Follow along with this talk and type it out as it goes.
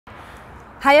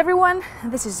Hi everyone,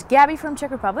 this is Gabby from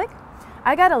Czech Republic.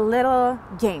 I got a little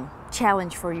game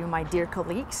challenge for you, my dear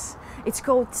colleagues. It's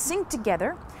called Sing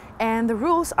Together, and the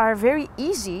rules are very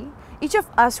easy. Each of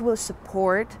us will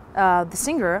support the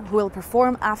singer who will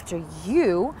perform after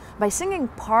you by singing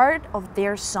part of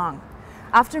their song.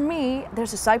 After me,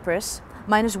 there's a Cyprus,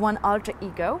 -1 alter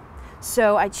ego.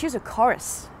 So I choose a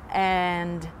chorus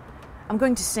and I'm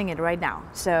going to sing it right now.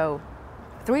 So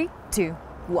 3, 2,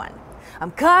 1.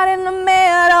 I'm caught in the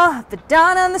middle, the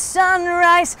dawn and the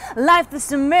sunrise. Life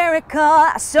is a miracle,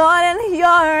 I saw it in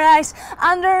your eyes.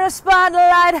 Under a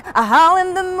spotlight, I howl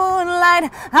in the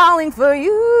moonlight, howling for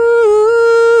you.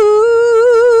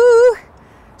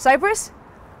 Cyprus,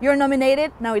 you're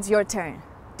nominated, now it's your turn.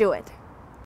 Do it.